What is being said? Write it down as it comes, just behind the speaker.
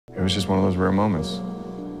It was just one of those rare moments.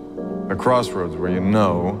 A crossroads where you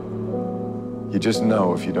just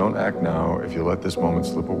know if you don't act now, if you let this moment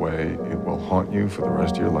slip away, it will haunt you for the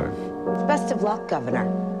rest of your life. Best of luck, Governor.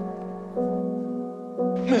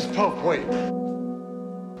 Miss Pope, wait.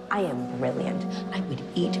 I am brilliant. I would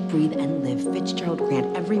eat, breathe, and live Fitzgerald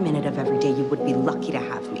Grant every minute of every day. You would be lucky to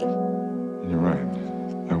have me. You're right.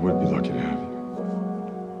 I would be lucky to have you.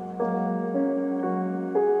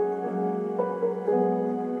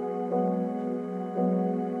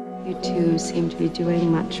 You two seem to be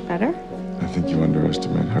doing much better. I think you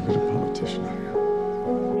underestimate how good a politician I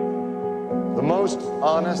am. The most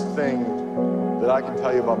honest thing that I can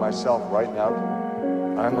tell you about myself right now,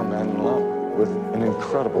 I'm a man in love with an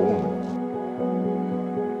incredible woman.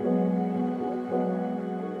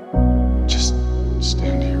 Just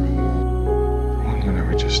stand here. For 1 minute,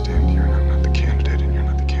 we just stand here, and I'm not the candidate, and you're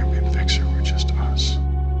not the campaign fixer. We're just us.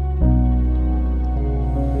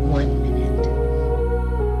 1 minute.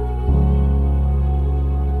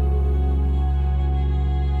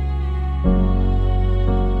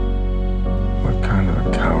 What kind of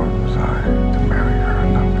a coward was I to marry her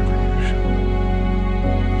and not believe she?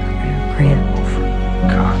 Grant. Oh, for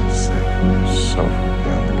God's sake, you're so far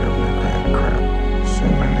beyond the Governor Grant crap. Say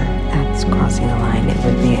my name. That's crossing the line. It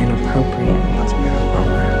would be inappropriate. Let's be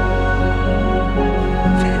inappropriate.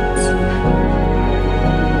 Fitz.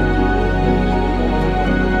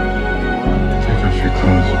 Take off your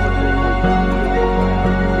clothes.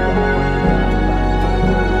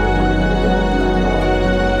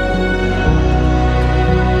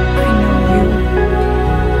 I know you.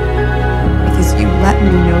 Because you let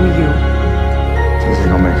me know you. Do you think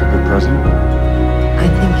I'll make a good president? I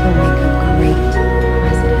think you'll make a great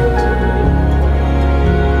president.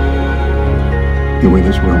 The way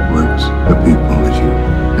this world works, the people is you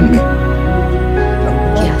and me.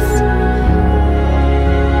 Yes.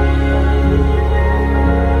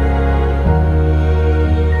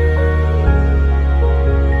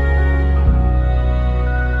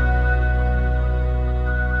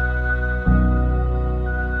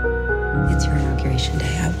 It's your inauguration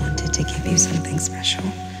day. I wanted to give you something special.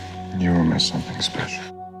 You were my something special.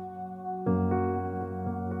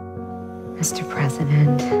 Mr.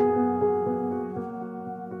 President.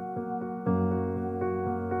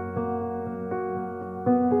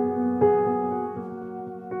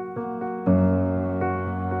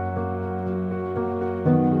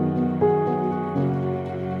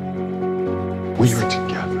 We were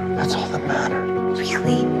together. That's all that mattered.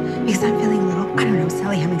 Really? Because I'm feeling a little, I don't know,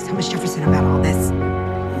 Sally Hemings, Thomas Jefferson about all this.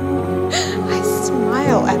 I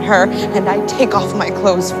smile at her and I take off my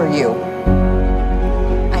clothes for you.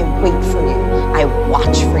 I wait for you. I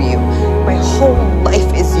watch for you. My whole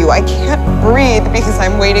life is you. I can't breathe because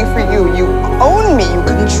I'm waiting for you. You own me. You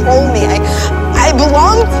control me. I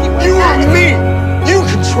belong to you. You own me! You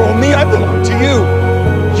control me! I belong to you!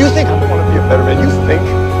 You think I want to be a better man? You think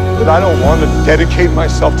that I don't want to dedicate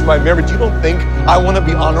myself to my marriage? You don't think I want to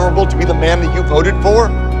be honorable to be the man that you voted for?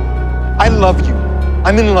 I love you.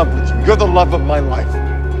 I'm in love with you. You're the love of my life.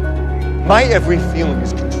 My every feeling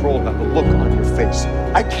is controlled by the look on your face.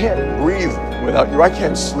 I can't breathe without you. I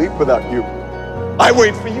can't sleep without you. I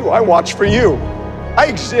wait for you. I watch for you. I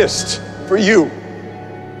exist for you.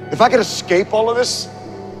 If I could escape all of this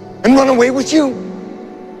and run away with you,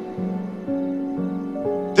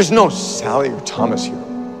 there's no Sally or Thomas here.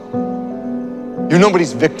 You're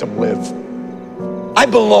nobody's victim, Liv. I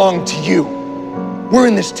belong to you. We're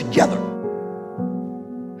in this together.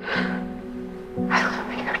 I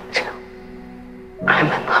love you too. I'm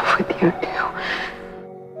in love with you too.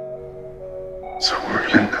 So we're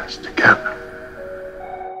in this together.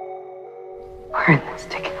 We're in this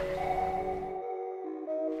together.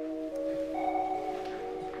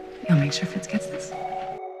 You'll make sure Fitz gets this?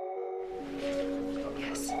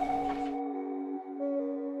 Yes.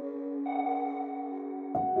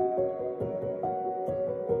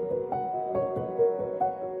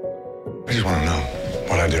 I just want to know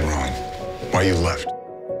what I did wrong, why you left.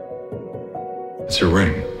 It's your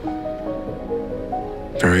ring.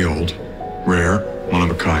 Very old, rare, one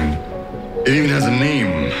of a kind. It even has a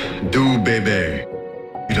name, Du Bebe.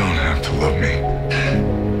 You don't have to love me.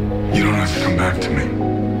 You don't have to come back to me.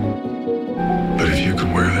 But if you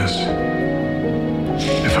could wear this,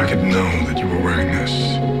 if I could know that you were wearing this,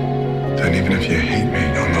 then even if you hate me,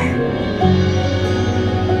 I'll know.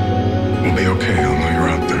 We'll be okay. I'll know you're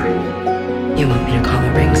out there. You want me to call the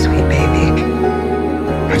ring sweet baby?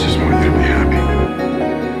 I just want you to be happy.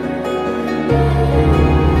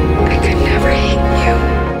 I could never hate you.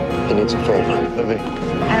 He needs a favor, Livy. I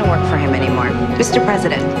don't work for him anymore. Mr.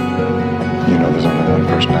 President. You know there's only one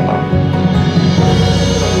person I love.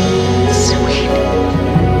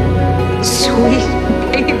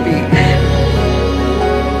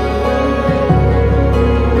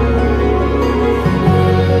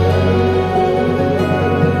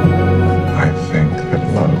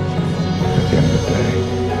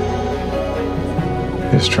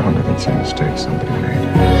 is stronger than some mistake somebody made.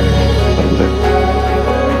 But Liv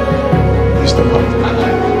is the love of my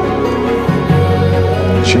life.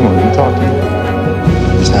 She wanted to talk to me.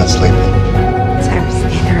 He's not sleeping. Cyrus,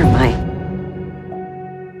 neither am I.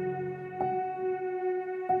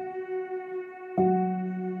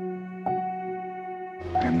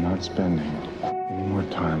 I am not spending any more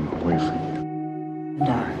time away from you.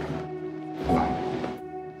 No. Well,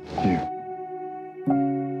 you.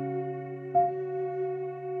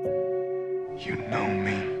 You know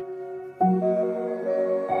me.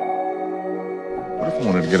 What if I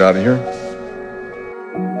wanted to get out of here?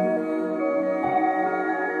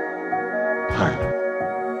 Hi.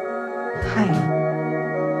 Hi.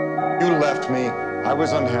 You left me. I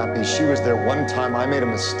was unhappy. She was there one time. I made a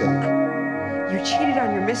mistake. You cheated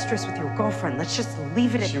on your mistress with your girlfriend. Let's just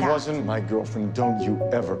leave it at She that. wasn't my girlfriend. Don't you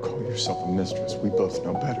ever call yourself a mistress. We both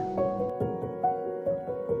know better.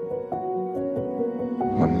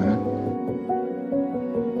 1 minute.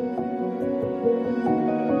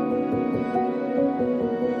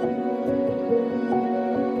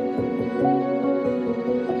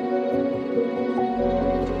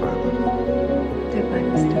 Goodbye,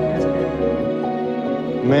 Mr. President.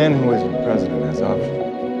 A man who isn't president has options.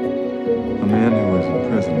 A man who isn't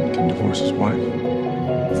president can divorce his wife.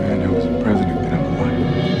 A man who isn't president can have a life.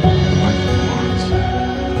 A life he wants. A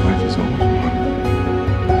life he's always wanted.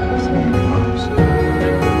 With the woman he loves.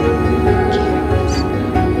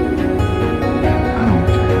 I don't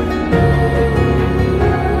care.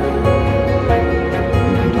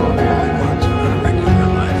 You can do all he wants about a regular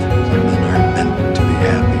life. Some men aren't meant to be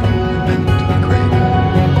happy. They're meant to be great.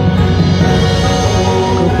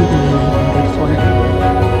 Go be the man I've been good for.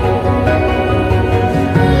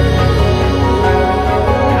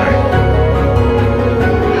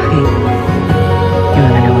 You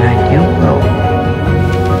wanna know what I'd do?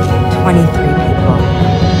 23 people.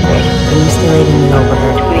 And you still eating me over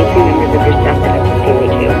her. 23 members of your staff that have to see me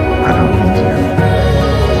too. I don't need you.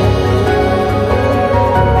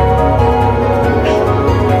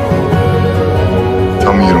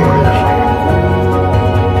 Tell me you don't want to hear from me.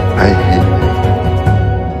 I hate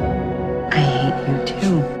I hate you too.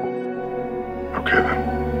 you. Okay then.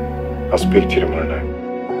 I'll speak to you tomorrow night.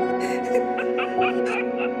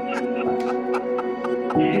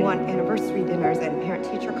 We want anniversary dinners and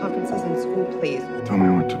parent-teacher conferences and school plays. Tell me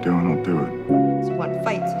what to do and I'll do it. We want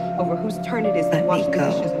fights over whose turn it is to Let wash me the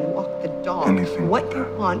go. dishes and walk the dog. Anything What but you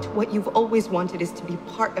that. want, what you've always wanted, is to be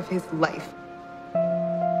part of his life.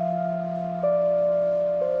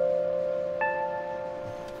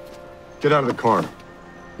 Get out of the car.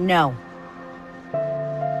 No.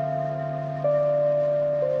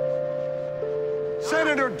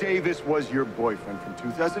 Senator Davis was your boyfriend from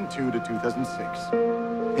 2002 to 2006.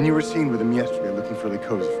 And you were seen with him yesterday looking fairly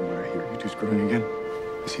cozy from what I hear. You two screwing again?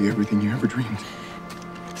 Is he everything you ever dreamed?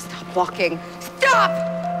 Stop walking. Stop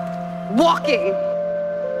walking.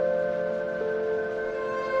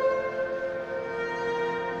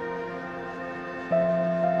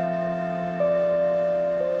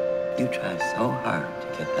 You try so hard to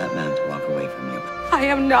get that man to walk away from you. I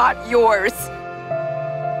am not yours.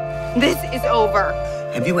 This is over.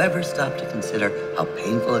 Have you ever stopped to consider how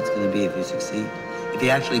painful it's going to be if you succeed? If he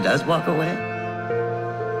actually does walk away?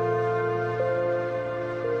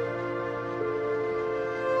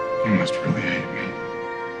 You must really hate me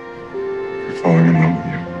for falling in love with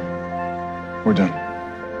you. We're done.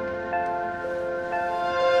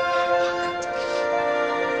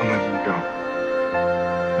 I'm letting you go.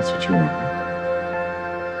 That's what you want.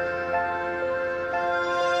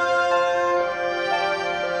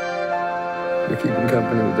 You're keeping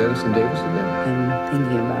company with Edison Davis again? I'm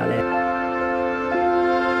thinking about it.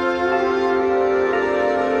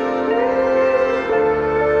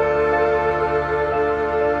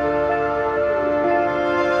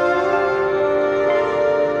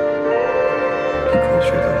 He calls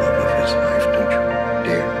you the love of his life, don't you,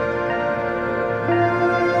 dear?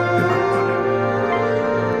 Give up on him.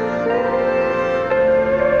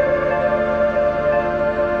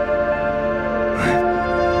 Right.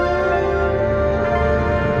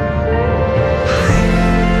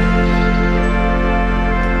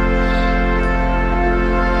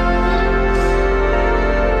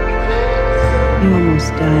 You almost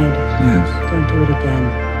died. Yes. Don't do it again.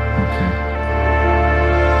 Okay.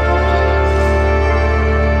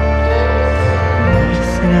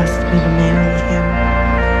 Edison asked me to marry him.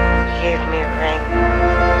 He gave me a ring.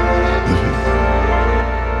 Living.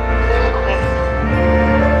 Quick.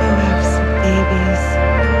 Go have some babies.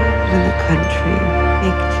 In the country.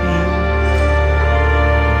 Make jam.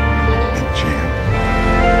 Big jam.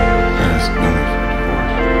 I ask Mellie for a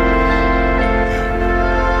divorce.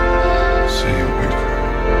 Yeah.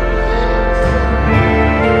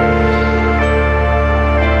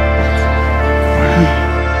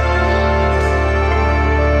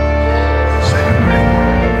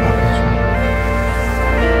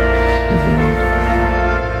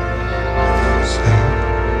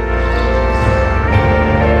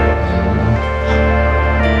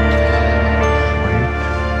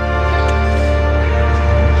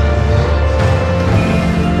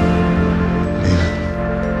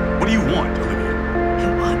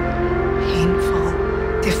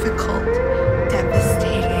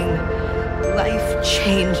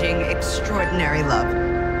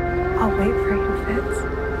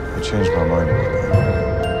 changed my mind about that.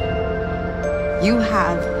 You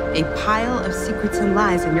have a pile of secrets and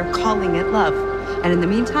lies, and you're calling it love. And in the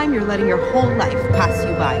meantime, you're letting your whole life pass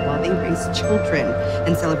you by while they raise children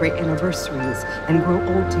and celebrate anniversaries and grow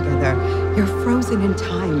old together. You're frozen in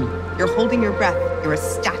time. You're holding your breath. You're a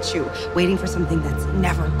statue waiting for something that's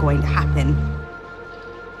never going to happen.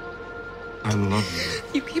 I love you.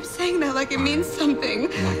 You keep saying that like it means something.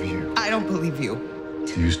 I love you. I don't believe you.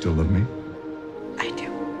 Do you still love me? I do.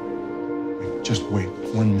 Just wait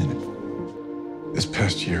 1 minute. This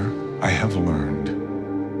past year, I have learned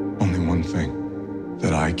only one thing.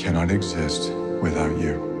 That I cannot exist without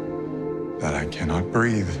you. That I cannot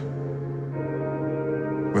breathe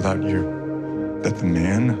without you. That the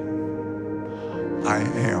man I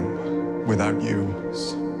am without you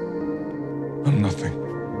is... I'm nothing.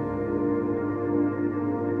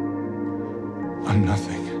 I'm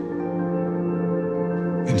nothing.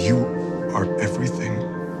 And you are everything.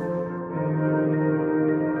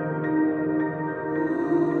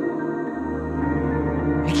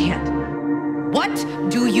 I can't. What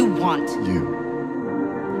do you want? You.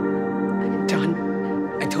 I'm done.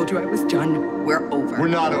 I told you I was done. We're over. We're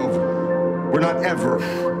not over. We're not ever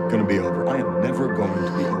gonna be over. I am never going to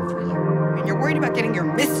be over you. And you're worried about getting your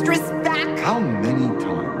mistress back? How many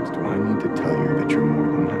times do I need to tell you that you're more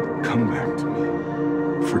than that? Come back to me.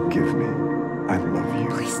 Forgive me. I love you.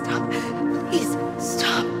 Please stop. Please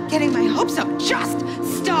stop getting my hopes up. Just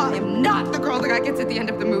stop. I am not the girl the guy gets at the end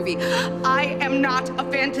of the movie. I am not a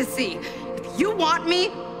fantasy. If you want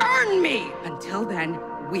me, earn me. Until then,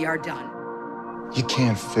 we are done. You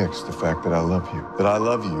can't fix the fact that I love you. That I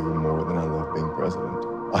love you more than I love being president.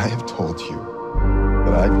 I have told you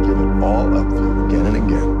that I'd give it all up for you again and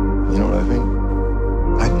again. You know what I think?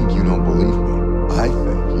 I think you don't believe me. I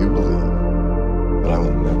think you believe that I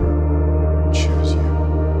will never choose you.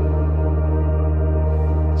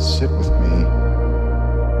 Sit with me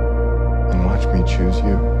and watch me choose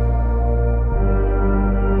you.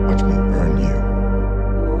 Watch me earn you.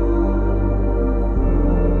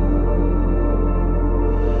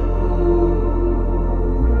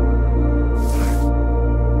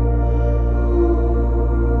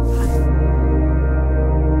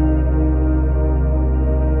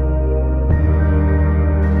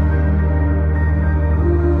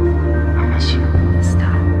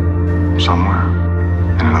 Somewhere,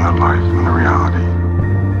 in another life, another reality,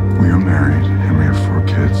 we are married and we have 4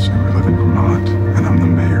 kids and we live in Vermont and I'm the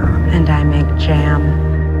mayor. And I make jam.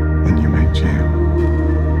 And you make jam.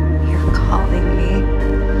 You're calling me.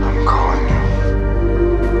 I'm calling you.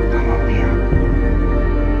 I love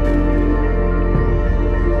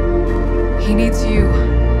you. He needs you,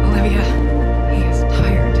 Olivia. He is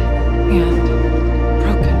tired and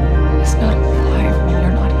broken. He's not alive when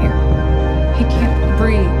you're not here. He can't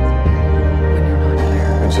breathe.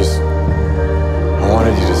 I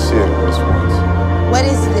wanted you to see it at least once. What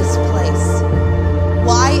is this place?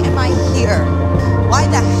 Why am I here? Why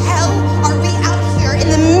the hell are we out here in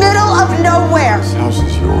the middle of nowhere? This house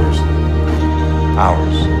is yours.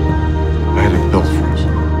 Ours. I had it built for us.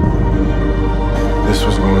 This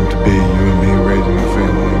was going to be you and me raising a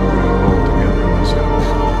family and growing old together in this house.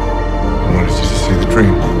 I wanted you to see the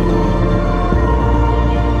dream.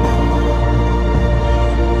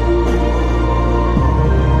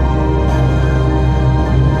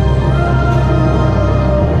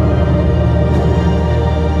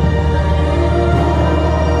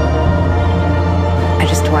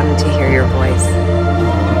 Wanted to hear your voice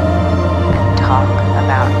and talk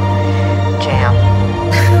about jam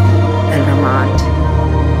and Vermont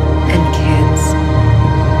and kids.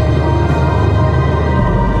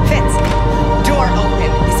 Fitz, door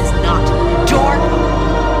open. This is not door open.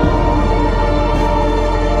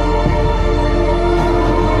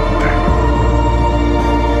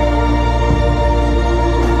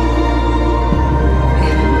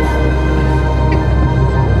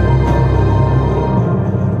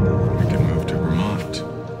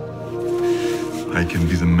 I can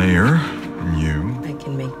be the mayor, and you... I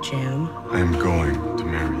can make jam. I am going to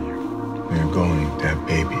marry you. We are going to have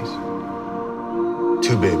babies.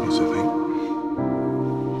 2 babies, I think.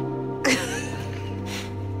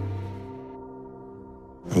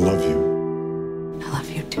 I love you. I love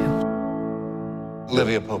you too.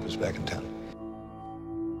 Olivia Pope is back in town.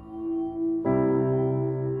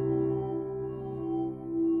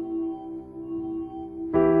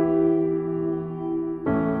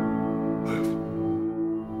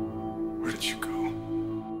 Where did you go?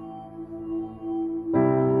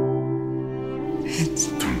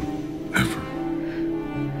 Don't ever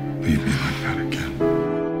leave me like that again.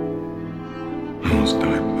 I almost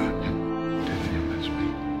died, but didn't you miss me?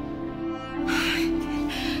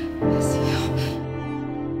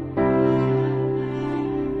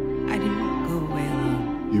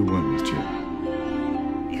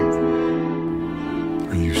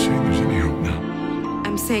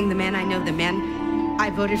 man I know, the man I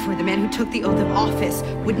voted for, the man who took the oath of office,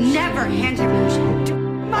 would never hand him to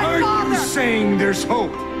my father! Are you saying there's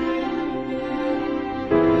hope?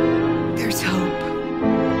 There's hope.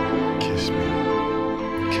 Kiss me.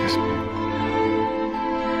 Kiss me.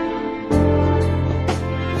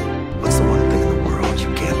 What's the one thing in the world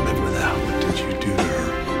you can't live without? What did you do to her?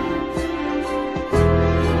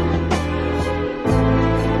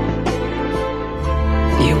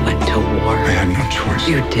 You went to war. I had no choice.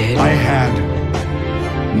 You did. I had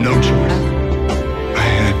no choice. I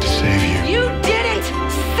had to save you. You didn't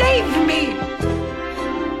save me!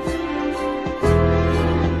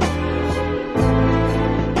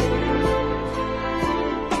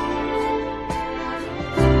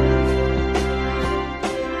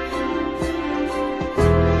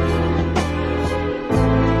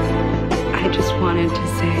 I just wanted to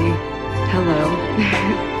say hello.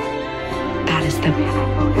 That is the man I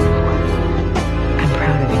voted for. I'm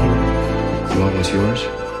proud of you. You want what's yours?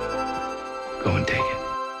 Go and take it.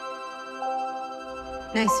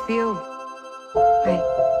 Nice view. Hi.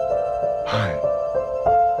 Hi.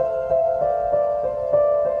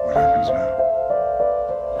 What happens now?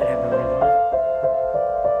 Whatever we want.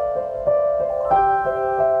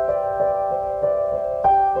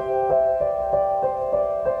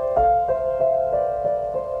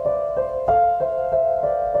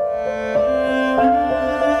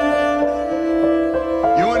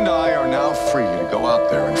 You and I are now free to go out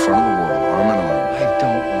there in front of the world, arm in arm. I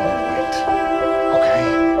don't want to wait. Okay?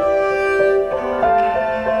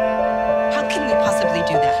 How can we possibly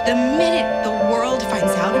do that? The minute the world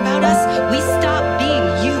finds out about us, we stop being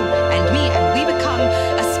you and me and we become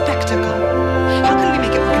a spectacle. How can we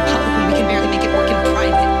make it work in public when we can barely make it work in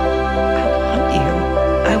private? I want you.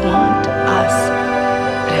 I want us.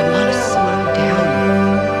 But I want to slow down.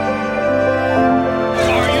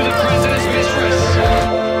 Are you the president's mistress?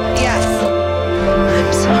 Yes.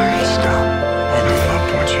 I'm sorry. Stop. I loved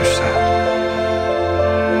what you said.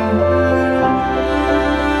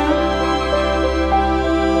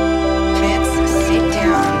 Fitz, sit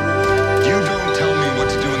down. You don't tell me what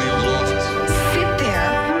to do in the Oval Office. Sit there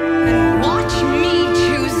and watch me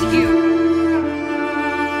choose you.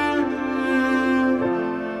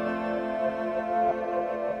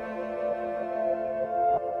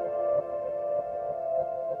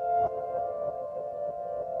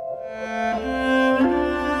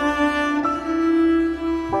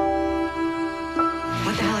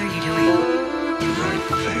 What the hell are you doing? The right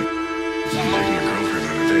thing. I'm taking a girlfriend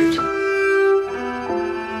on a date.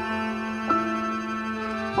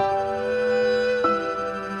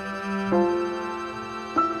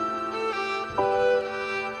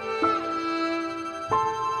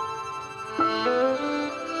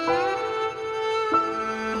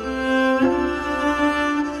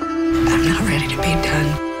 I'm not ready to be done.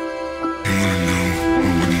 You want to know who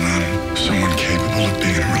wouldn't run? Someone capable of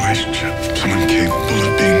being in a relationship. Someone capable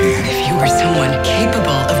of being normal. If you were someone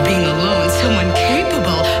capable of being alone, someone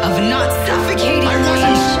capable of not suffocating I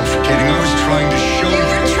wasn't suffocating. I was trying to show You you.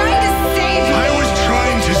 were trying to save me. I was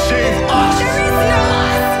trying to save us. There is no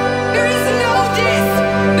us. There is no this.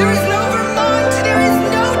 There is no Vermont. There is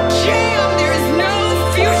no jam. There is no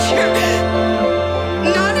future.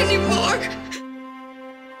 Not anymore.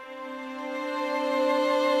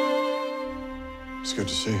 It's good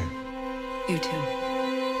to see you. You too.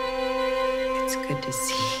 It's good to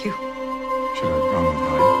see you. Should I run with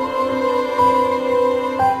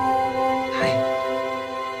Hi.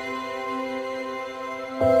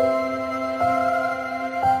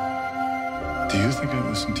 Do you think I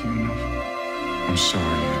listen to you enough? I'm sorry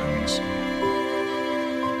I don't listen.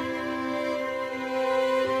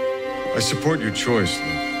 I support your choice,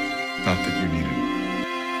 though. Not that you need it.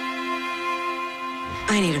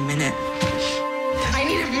 I need a minute. I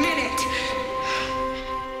need a minute.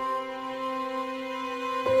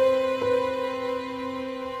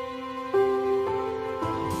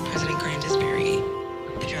 President Grant is very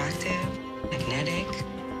attractive, magnetic,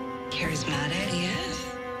 charismatic. Yes,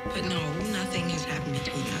 but no, nothing has happened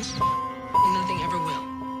between us. And nothing ever will.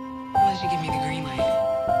 Unless you give me the green light.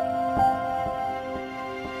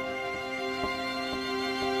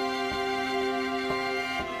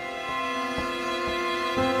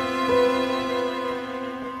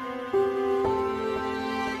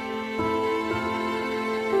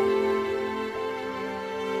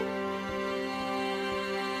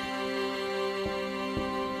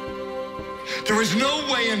 There is no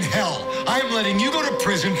way in hell I am letting you go to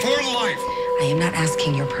prison for life. I am not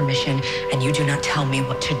asking your permission, and you do not tell me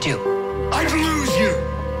what to do. I'd lose you.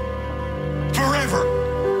 Forever.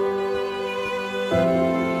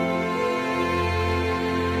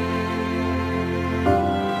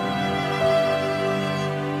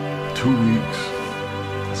 2 weeks.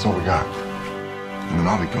 That's all we got. And then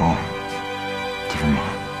I'll be gone to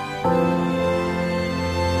Vermont.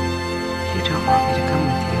 You don't want me to come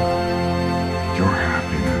with you. Your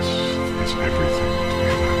happiness is everything to me,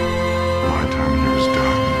 Lynn. My time here is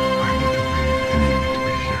done. I need to leave, and you need to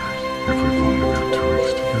be here. If we've only got 2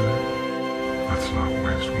 weeks together, let's not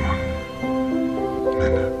waste 1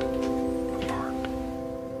 minute apart.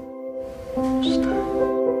 Stay.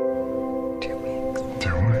 2 weeks. 2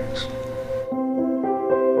 weeks.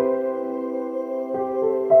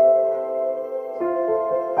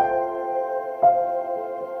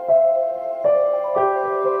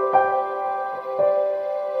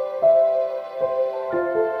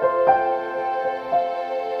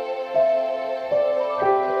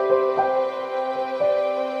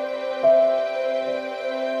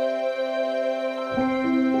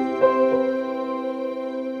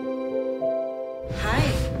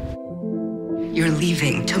 You're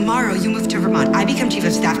leaving. Tomorrow you move to Vermont. I become chief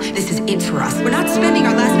of staff. This is it for us. We're not spending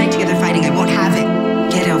our last night together fighting. I won't have it.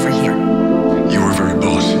 Get over here. You were very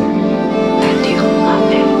bossy. And you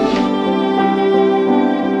love it.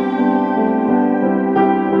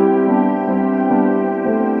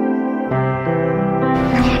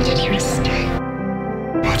 I wanted you to stay.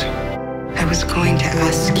 What? I was going to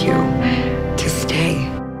ask you to stay.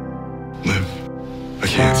 Liv, I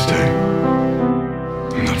can't stay.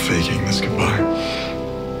 I'm not faking this goodbye.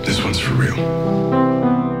 This one's for real.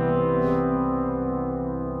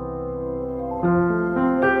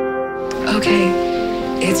 Okay,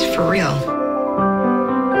 it's for real.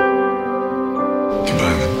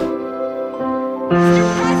 Goodbye, Lynn. Mr.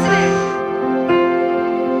 President!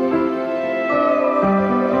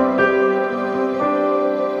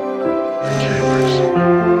 Chambers.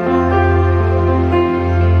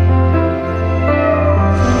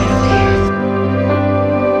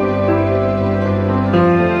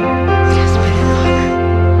 It has been an honor,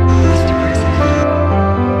 Mr. President.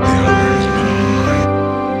 The honor has been all mine.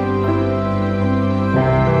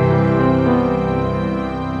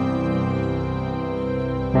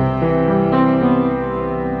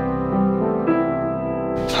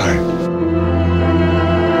 Hi.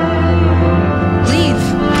 Leave,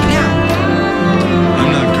 now. I'm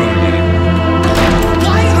not going anywhere.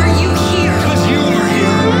 Why are you here? Because you are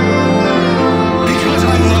here. Because I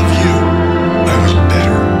love you. I was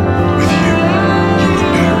better with you. You were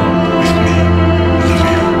better with me,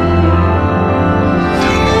 Olivia.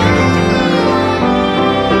 Tell me you know that.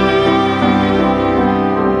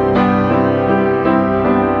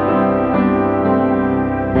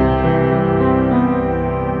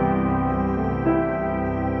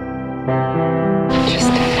 Just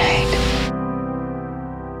a night.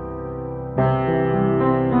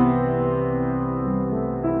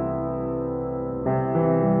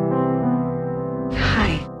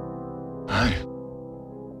 Hi. Hi.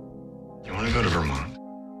 You want to go to Vermont?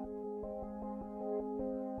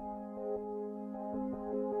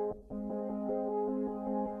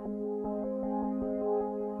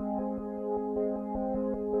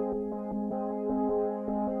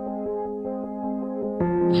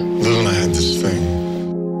 Liv and I had this thing.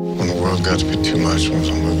 When the world got to be too much, when it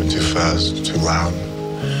was moving too fast, too loud,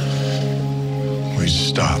 we'd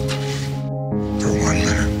stop for 1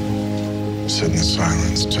 minute. Sit in the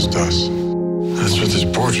silence, just us. That's what this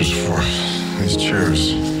porch was for, these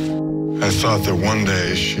chairs. I thought that one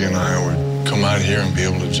day she and I would come out here and be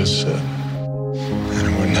able to just sit. And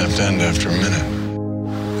it wouldn't have to end after a minute.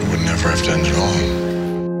 It would never have to end at all.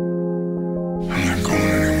 I'm not going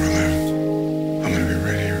anywhere, Liv. I'm gonna be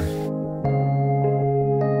right here.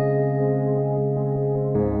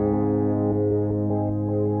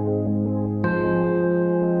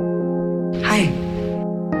 Hi.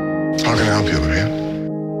 How can I help you, Olivia?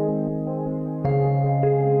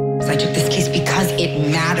 I took this case because it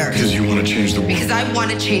matters. Because you want to change the world. Because I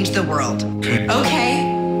want to change the world. Okay. Okay?